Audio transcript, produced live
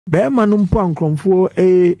Bema numpo ankromfo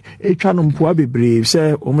etwa numpo abebree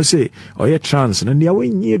se omo se oye trans no ndia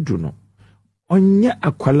wenye du no onye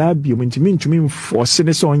akwala biom ntimi ntumi mforce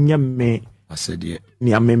ne se onye me asede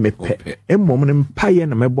ni amemepe emom ne mpaye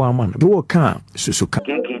na mebo ama no wo ka susuka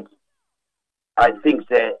I think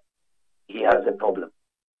that he has a problem.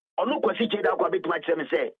 Onu kwasi cheda kwa bitu macheme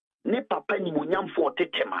se ni papa ni munyamfo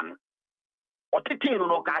otete man otete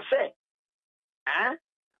no ka se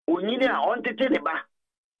onyine a ontete ne ba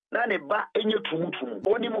na ne ba enye tumutumu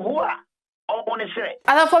oni mhuwa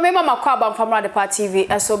and for me, Mama Kwaba from Adepa TV,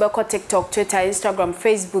 and so be TikTok, Twitter, Instagram,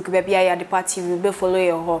 Facebook, baby, Adepa TV, be follow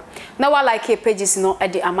your now I like your pages, no,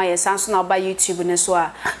 at the Amaya Samsung, now by YouTube, and so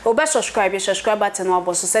on. Subscribe, your subscribe button,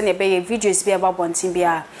 or so send a videos be about one team, be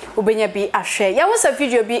a share. Yeah, was a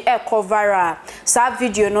video be a cover, sad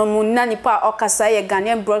video, no moon, nani pa, or Kasaya,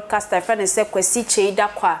 Ghanaian broadcaster, friend, and say, Kwesiche,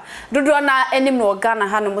 Dakwa. Do not any more Ghana,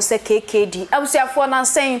 Hanamo, KKD. I was here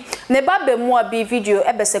saying, Nebabe more be video,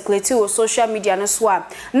 ebe secretary or social media no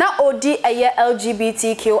swap na odi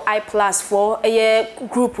LGBTQI+ for a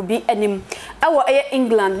group be enim awo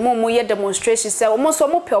England mo ye demonstration say mo so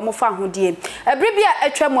mo pe mo fa hodie ebribia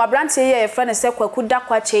atwa mo abrante ye friend say kwaku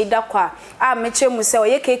dakwa chei dakwa a meche mu say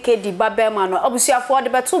oye KKD babema no abusuafo de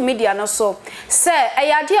beto media no so say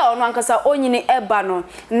ayade a ono ankasa onyini eba no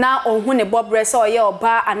na ohun ne bobre say oye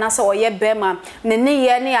oba anasa oye bema ne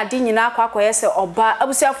ye ne ade nyina akwakoye say oba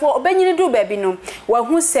abusuafo obenyini du ba bi no wa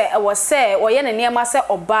hu say e wo say oye ne niam ase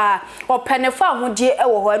oba openefa hodie e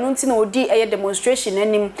wo ho anu nti na odi eye demonstration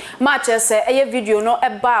anim match say eye video no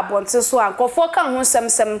eba abonte so ankofo kan ho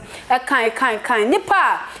semsem e kan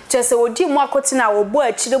nipa chese odi mu akoti na wo bo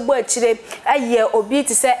achire eye obi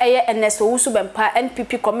ti say eye NS Owusu Bempah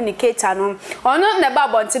NPP communicator no ono na ba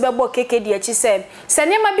abonte bebo KKD achi say se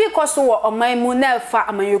niam bi koso wo oman mu na fa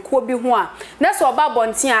amanyekuo bi ho a na so oba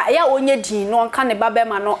abonte a eye onye din no nka ne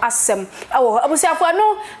babema no asem ewo abusiafo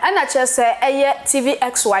no ana chese eye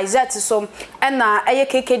TVXYZ so ena eye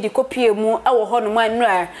KKD kopie mu ewo ho no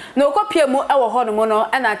manra no kopie mu ewo ho no no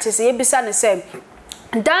ena chese yebisa ne se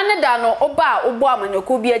dano oba obo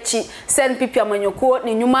amanyoko bi achi send pipi amanyoko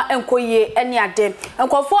ne nyuma enkoye ene ade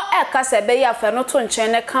enkofo ekasa be ya fa no to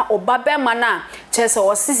nchen ne ka oba be mana chese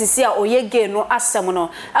osisisi a oyege no asem no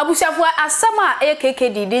abusiafo asem a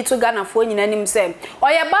KKD di to Ghana fo nyina nim se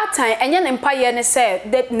oye batan enye ne mpaye ne se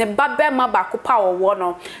ne babe ma bakopa wo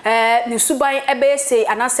no ne suban ebe se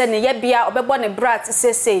anase ne ye bia obebo ne brat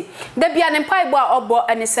sese de bia ne mpaye bo a obo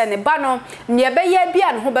ene se ne ba no ne be ye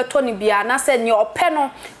bia ne ho beto ne bia anase ne ope no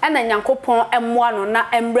ena nyankopon emmoa no na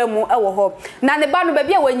embremu ewo ho na ne ba no ba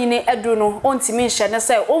bia wanyini edu no ontimi hye ne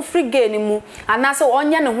se onfri gani mu anase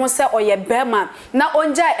onye ne ho se oye bema na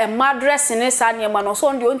onja emadress ne sa ne ma no so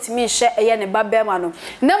onde ontimi hye eye ne ba bema no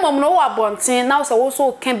na mom no wo abonten na so wo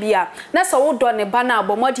so ka bia na so wo do ne ba na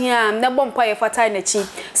abomodin a ne bompa ye fatai na chi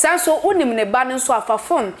sanso unim ne ba no so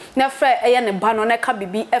afafon na frɛ eye ne ba no na ka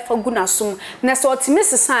bibi efa gunasum na so otimi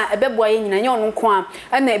sesan ebeboa ye nyina nye ono nko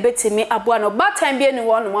a na ebetimi aboa no ba time bi ni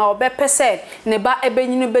wonu ma obepese ne ba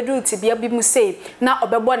ebenyinu bedu tibia bi mu sei na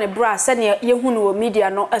obebo ne bra se ne yehu no media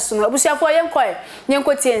no eso no abusiafo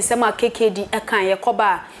yenkotie nsem a KKD ekan ye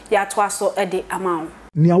koba ya to aso ede amawo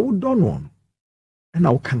ni awodo no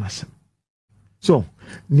na wo kanasem so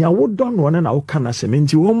ni awodo no na wo kanasem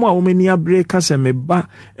nti wo mu a wo mani abre kase me ba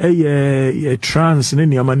ye trans ne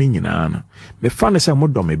niama ni nyina na me fa ne se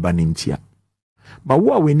modom me ba ne ntia ba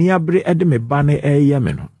wo a we ni abre ede me ba ne eye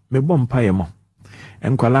me no me bom paye mo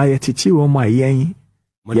enkwala ye titi wo ma yen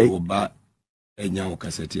ye oba enya wo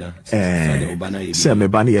kasetia se me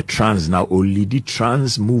ba ne trans na o lead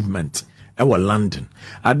trans movement e wa London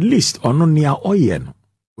at least ono nia oye no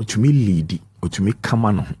otumi lead otumi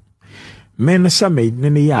kama no men sa me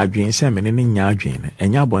ne ya adwen se me ne nya adwen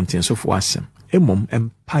enya bonten so fo asem emom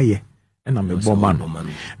empaye na me boma no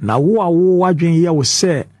na wo a wo adwen ye wo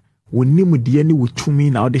se wonimu de ni wotumi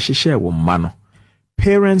na wo de hyehye wo ma no.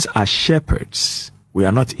 Parents are shepherds. We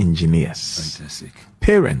are not engineers. Fantastic.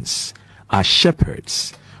 Parents are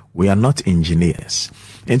shepherds. We are not engineers.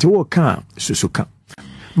 And to work susuka.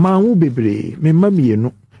 Ma wu bebre, me mami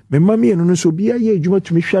enu no so bia ye adwuma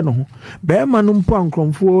tumi hwa no ho. Ba ma no mpo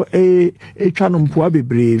ankromfo twa no mpo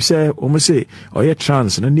bebre se o mo se oye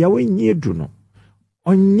trans no ne awenyi edu no.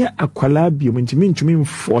 Onye akwala biom ntimi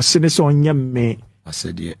mforce ne se onye me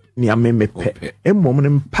asede ni amemepe emom ne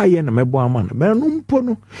mpaye na mebo ama no me no mpo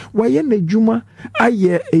no waye na dwuma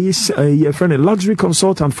aye a friend a luxury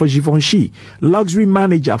consultant for Givenchy, luxury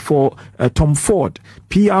manager for Tom Ford,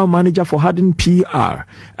 PR manager for Harden PR,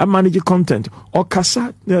 a manager content or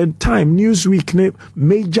Kasa Time Newsweek ne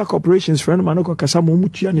major corporations friend manoko Kasa mo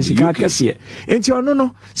mutua ne sika kase enti ono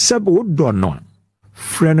no sebo do no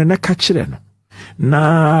friend na ka kire no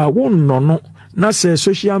na won no na say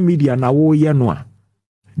social media na wo ye no a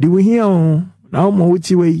de we here na wo mo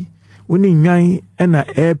wuti we woni nwan na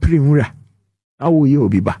april nwura na wo ye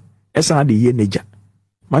obi ba esa de ye neja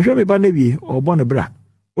ma hwe me ba na bi obo ne bra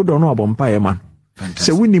wo do no abompa ye man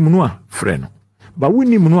se wonim no a friend no ba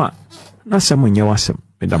wonim no a na sem nye wasem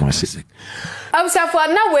medamase Absafo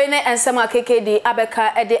na we ne ensema KKD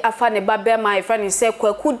abeka ede afa ne ba Bempah my friend say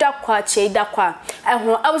kwaku da kwa cheida kwa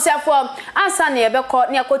ehun absafo ansa ne ebekọ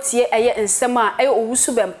ne akotie eye ensema eye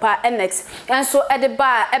Owusu Bempah NX enso ede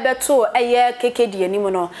ba ebeto eye KKD anim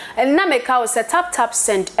no na meka o set tap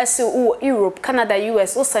send SU Europe Canada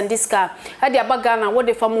US o sandiska ede abaga na wo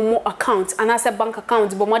de famu account anase bank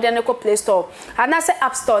account bo modern eco Play Store anase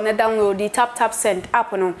App Store na download the tap send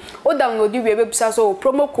app no o download we website so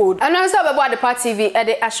promo code anase bebo Adepa TV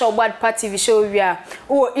ede asho Adepa TV show wia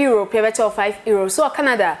o Europe e beto €5 so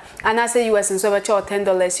Canada anase US so beto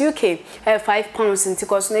 $10 UK £5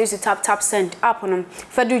 ntikos na use tap send app no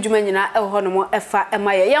fadu djuma nyina e ho no mo efa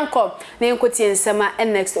emaye yanko na enkoti ensema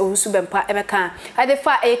next Owusu Bempah ebeka ade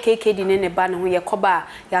fa KKD ne ba no ye koba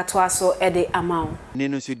ya to aso ede amount ne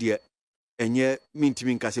no so de enye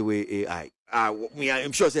mintimi nkase we AI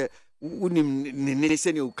I'm sure say unim ne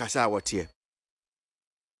se ne ukasa wote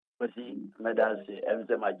Kasi medase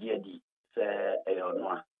enzema GD se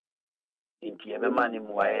eyonwa inti ememani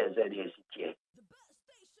muaye ze de sitie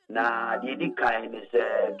na the kind is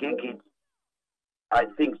KKD. I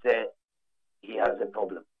think that he has a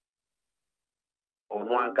problem.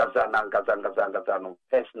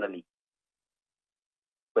 Personally.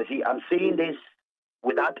 But see, I'm saying this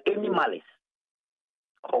without any malice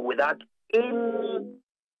or without any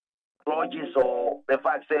grudges or the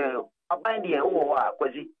fact that I find the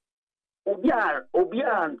because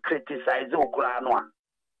Obian criticize Okranoa.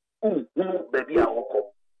 Baby,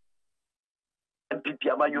 and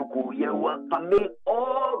people make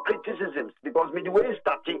all criticisms because me the way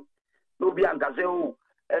starting, Obian Gazeo.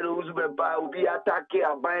 Owusu Bempah will be attacking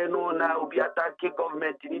Abino now, will be attacking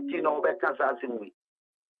government in or assassin way.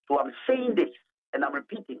 So I'm saying this and I'm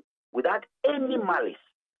repeating without any malice.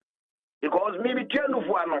 Because maybe turn of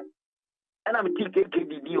one and I'm taking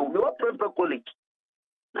KKD or no proper college.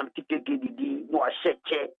 I'm taking KKD, no a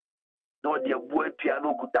check, no the boy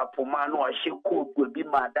piano could up for man, no a shake code will be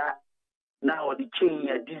mad. Now the change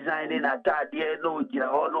designing at that no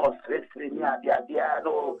no stress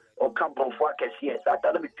no or come from work yes that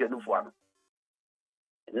don't be tell for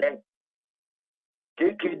then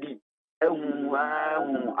KKD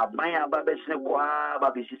abaya babesne kwa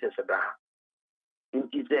babisi sebra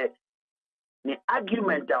inti say the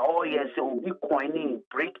argument all yes will be coining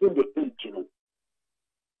breaking the age you know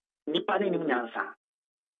nipa ni nyansa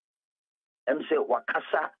say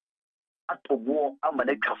wakasa atobo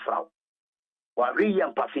amane kafra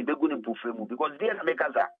because they are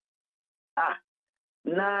makers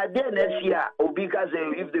now then next year because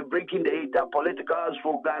if they're breaking the political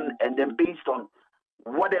slogan and then based on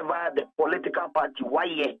whatever the political party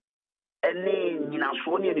why and then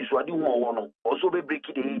also be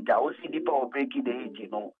breaking the heat also see the power breaking the heat you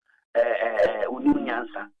know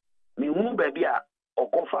me baby or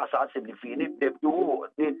go fast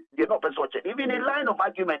they're not persuaded even a line of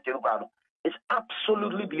argument it's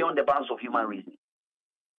absolutely beyond the bounds of human reason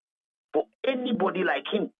for anybody like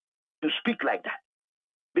him to speak like that.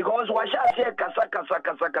 Because Washa said, kasa,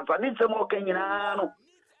 need some more Kenyano.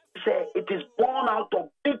 Say it is born out of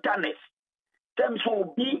bitterness. Them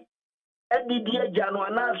so be any dear Jano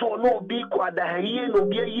and so no be quada here, no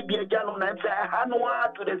be a Jano and say,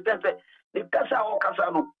 Hanua to the sense the Casa or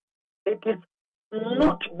Casano. It is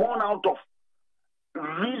not born out of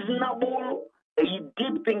reasonable,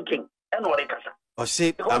 deep thinking. O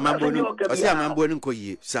say amambo nko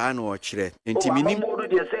yi saa na o kire enti minim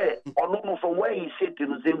they say ono from where he sit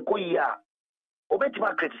in zenko yi a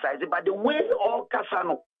obetima criticize but the way all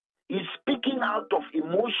Kasano is speaking out of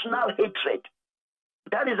emotional hatred.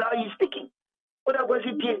 That is how he's speaking. What was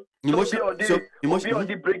it emotional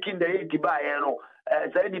breaking the 80 by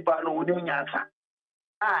say the pano udi nyansa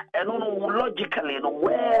and logically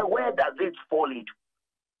where does it fall into?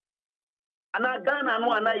 And I Ghana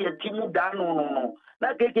no ana ye timu da no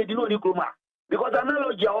na KKD no ni kroma because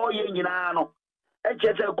analogy all ye nyina no e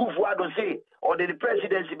chese Kufuado say or the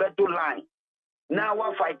presidency beto line now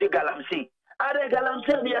one fight galamsey are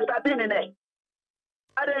galamsey be starting in e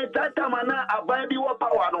are tata mana aban bi wo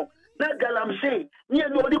power no na galamsey ni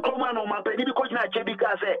no ni kroma no ma pedi because na Chebi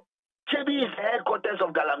ka say Chebi is headquarters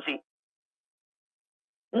of galamsey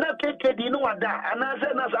na KKD no ada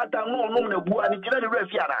anase na satan no na bua ni tire ni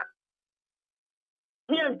refiara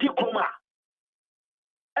Nianti Kuma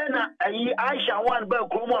Ena Aisha one by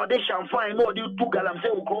Kroma, they shall find no do 2 galamse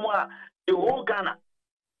Kroma, the whole Ghana.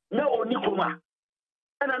 No only Kroma.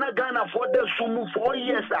 And another Ghana for the Sumu 4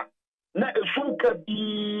 years. Na Sunka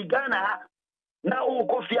di Ghana. Now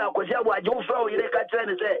Kofi Akosia wa Jofa Ireka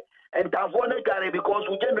Chen say, and Tavone Gare because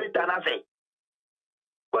we generate an assay.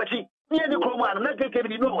 But see, near the Kroma, not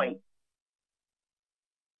taking no way.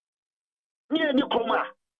 Near the Kroma.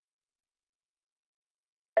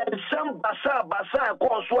 And some basa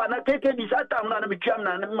course one taken this atam na become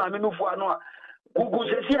na maminu for no Google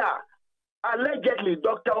says here allegedly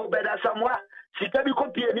Dr. Obeda Samwa sikabi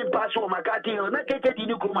copy any pass o makati na taken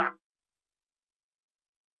di kuma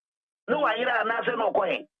no ayira na se no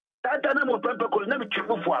kohen tata na mo protocol na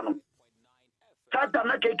bitwu for no tata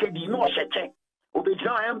na KKD no hyeche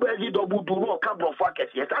obejina embassy do budu no ka brofo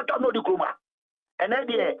akese tata no di kuma ene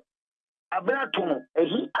de abena tuno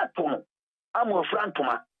ehi atuno amo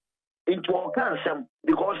frantuma into all cancel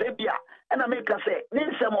because ebia and I make us say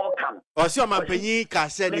ninsem all come or see my penny can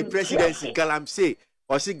send the presidency galamsey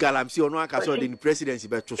or see galamsey or no can so the presidency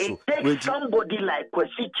better so somebody like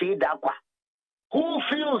Kwesi Chidakwa who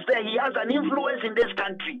feels that he has an influence in this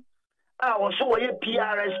country also a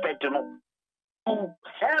PR expert to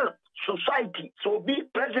help society so be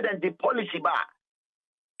president the policy bar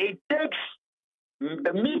it takes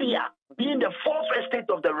the media being the fourth estate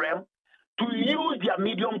of the realm to use their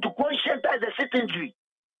medium to conscientize the citizenry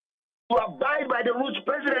to abide by the rules.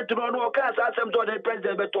 President to know cast some to the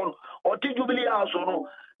president beton or Jubilee House or no.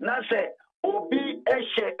 Na say obi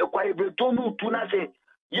eshe ekwaibretomu to na say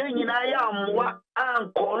yen nyina ya amwa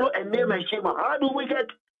ankolo and name and shame. How do we get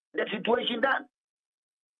the situation done?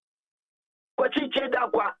 Kwachi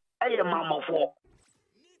Chedakwa aye mama for.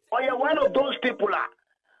 Or you one of those people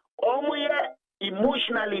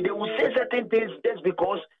emotionally they will say certain things just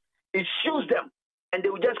because it shows them, and they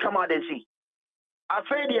will just come out and see. I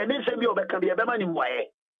feel the end of the can be a better in way.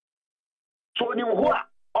 So, you who are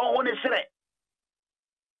on a say,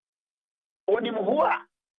 on him who are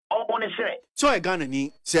on a say. So, I got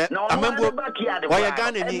any, sir. I remember why I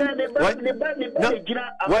got any, why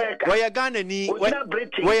I got any,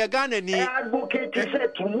 why I got any advocate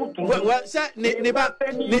said to move to well, sir,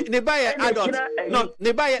 Nebaya adult, no,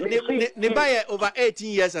 Nebaya over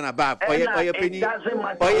 18 years and above, or your penny,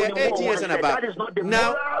 or 18 years and above.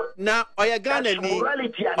 Now, or your gun and me,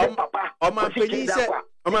 or my penny said.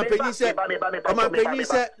 My penny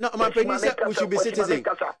said, no, my penny said we should be citizens.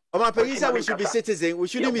 My penny said we should be citizens. We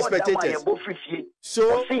shouldn't be spectators.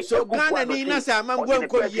 So Ghana ni nasa amangwa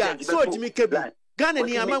nkoya. So Jimmy Kebi. Ghana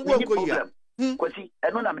ni amangwa nkoya. Kwesi,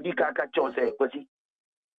 eno na mdika akacho se, kwesi.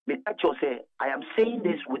 Mekacho se, I am saying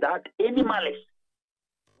this without any malice.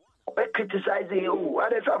 Ope criticizing you.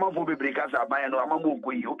 Ade sa amangwa bebreka sa amaya no amangwa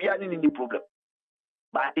nkoya. Obi ani ni problem.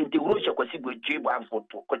 But in the Russia kwesi go jibu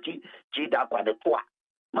amfoto. Kwesi jida kwa de toa.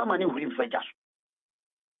 Mama ni huri mfeja.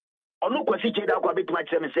 Onu Kwesi Chidakwa betima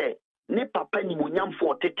kire me say ni papa ni monyamfo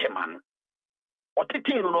otete man.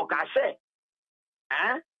 Otete no ka say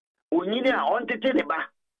onyini a ontete ne ba.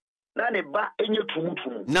 Na ne ba enye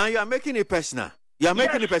tumu. Now you are making it personal. You are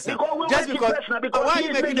making it personal. Just because why are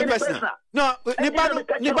you making it personal? No,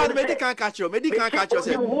 Nebano medical catch you. Medical catch you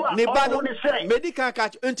say Nebano medical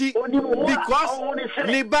catch because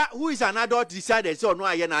Neba who is an adult decided so no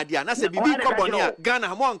aye na idea. Na say bibi kobonia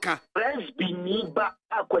Ghana monka. Prince Biniba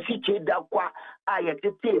Kwesi Chidakwa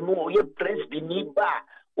ayetete no ye Prince Biniba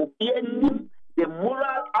opieni the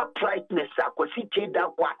moral uprightness Kwesi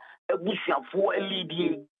Chidakwa ebusiafo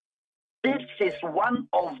elidie. This is one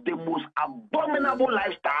of the most abominable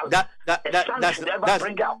lifestyles that's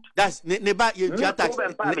bring out. That's Neba you tax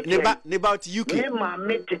Neba to UK.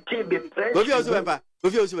 Kofi also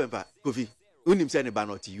Bempah. Kofi. Unim say Neba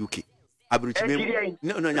not to UK. Abuchi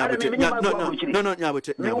no nyabuche. No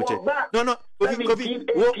nyabuche. No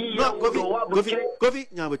Kofi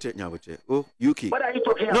nyabuche. Oh UK. What are you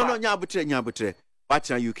talking about? No nyabuche.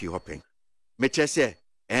 What are UK hopping? Meche say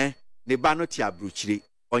Neba no ti abuchi.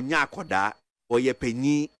 Onya akoda oye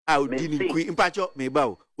penyi a odini nkui mpacho meba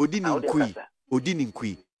o odini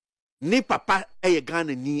nkui ni papa eye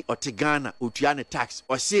Ghana ni ote Ghana otua ne tax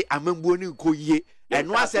o se amambuo ni nkoyie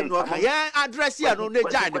eno asem no ka ya address ya no ne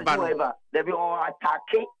ja ne ba no they be all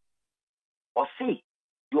attack or see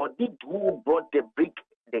you did who brought the brick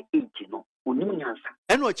the age no onimu nyansa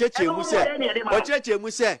eno ocheche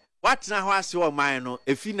mu se watena ho ase o man no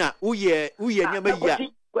efina uye nyama ya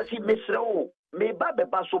kwasi mesreo me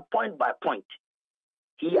baba so point by point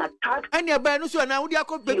he attacked any aba no so na wudi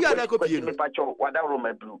akọ baby ada akọ pie me pacho wada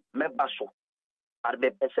roma blue me baso but me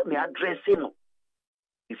person me addressing no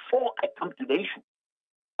before I come to the issue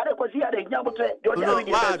Ade kwasi ade nyabotre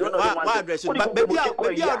no address but baby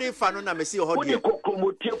ade fa no na me see ho de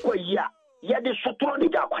kokromotie kwa ya yede sotoro ni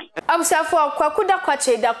jakwan abusafo kwakuda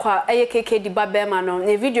kwache da kwa eye KKD babema no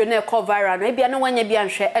ne video na e viral no ebia no wanya bia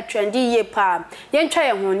nhwe e trendy ye pa ye ntwa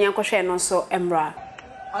ye ho ne enkohwe no so emra.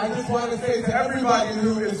 I just want to say to everybody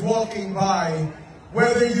who is walking by,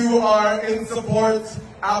 whether you are in support,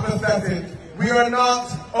 apathetic, we are not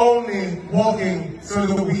only walking so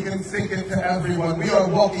that we can sink it to everyone. We are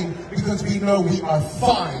walking because we know we are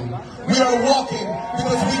fine. We are walking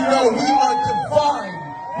because we know we are divine.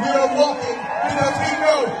 We are walking because we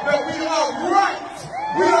know that we are right.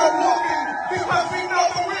 We are walking because we know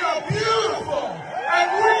that we are beautiful. And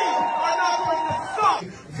we are not going to stop.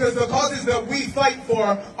 Because the causes that we fight for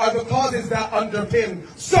are the causes that underpin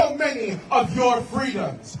so many of your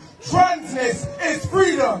freedoms. Transness is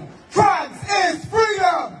freedom. Trans is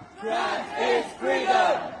freedom. Trans is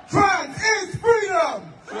freedom. Trans is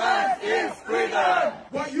freedom. Trans is freedom.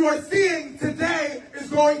 What you are seeing today is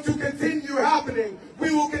going to continue happening.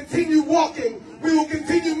 We will continue walking. We will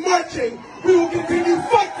continue marching. We will continue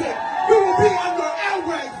fighting. We will be on your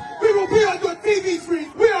airwaves. We will be on your TV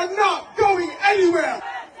screens. We are not going anywhere.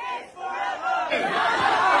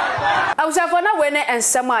 Awusafo na wene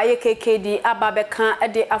ensema aye KKD ababeka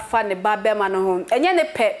ede afa ne babema no ho enye ne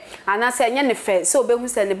pe anase enye ne fe se obehu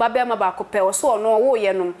se ne babema ba ko pe wo so ono wo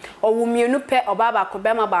ye no owumienu pe obaba ko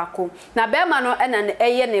bema ba ko na bema no ena ne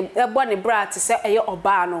eye ne ebo ne brat se eye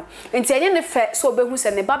oba no nti enye ne fe se obehu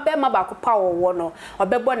se ne babema ba ko pa wo no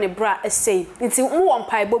obebo ne bra esei nti mu won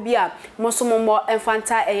paebo bi a mosomomo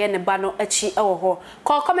enfanta eye ne ba no achi ewo ho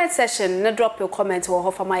call comment section ne drop your comment wo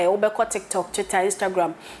ho fama ye wo be ko TikTok, Twitter,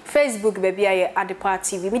 Instagram, Facebook baby aye Adepa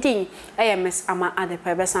TV meeting AMS ama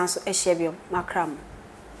Adepa be sanso ehye makram.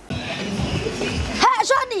 Hey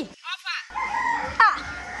Shodi.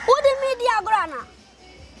 What the media grana?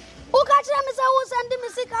 Who catch them say who send me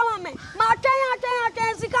sika mame? Ma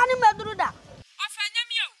twen sika ni medruda. Ofanya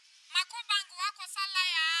mi o. Mako bank wako sala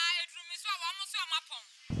ya edrumi so wa mo so mapon.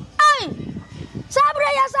 Ai. Sabre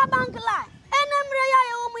ya sa bank la. Enemre ya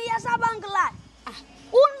ye omu ya sa bank la.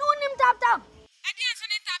 Unim tap. Edian so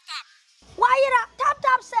ni tap. Why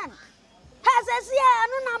tap send. Has a see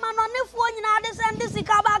anu na ma no ne fo nyina de send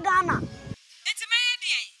sika ba Ghana. Enti me ye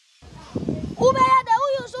de. Ube ya de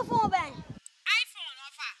u use phone ben. iPhone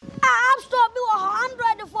ofa. App Store bi wo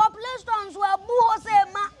 100 for Play Store so abu ho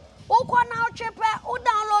se ma. Wo ko na o chepe o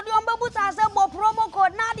download yo mbebu ta se bo promo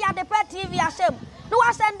code na de Adepa TV asem. No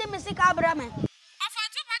wa send me sika bra me. Ofa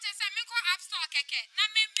tu pa che se me ko App Store keke na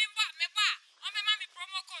me ba o me ma me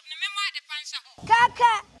promo code ne me mo Adepa nsha ho.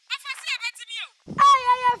 Keke. Ofa si ebetimi o.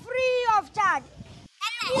 Ay free of charge.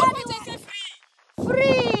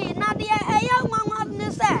 Free na de eya nwanwa ne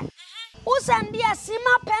se. Who send dia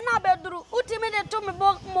sima pena bedru utimi de to me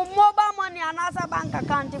mobile money anasa bank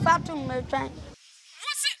account fatum me twan.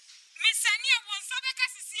 Me sani e won so be ka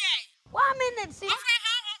sisi e. 1 minute see. Ofa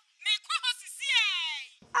ha ho me ko ho sisi e.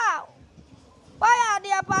 Ah. Why are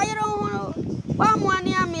dia pa yero hu wa mo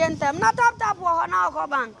ani amientem na tap wo ho na ko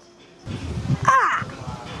bank. Ah.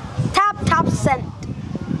 Tap send.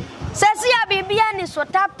 Sesia bibia ni so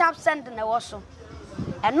tap send na wo so.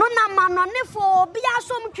 Eno na manone fo obi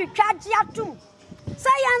asom twitwaje atum.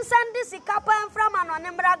 Say yan send sika pa enfra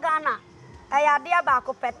manone mra Ghana. Ayade ba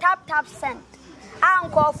ko pe tap send.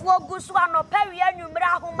 Ankofo ogusu anopa wi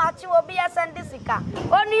anwumra ahomache obi send sika.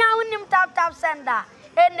 Onua unim tap send a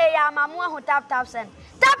ene ya mamu ahu tap send.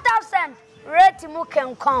 Tap send rate mu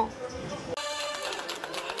kenkon.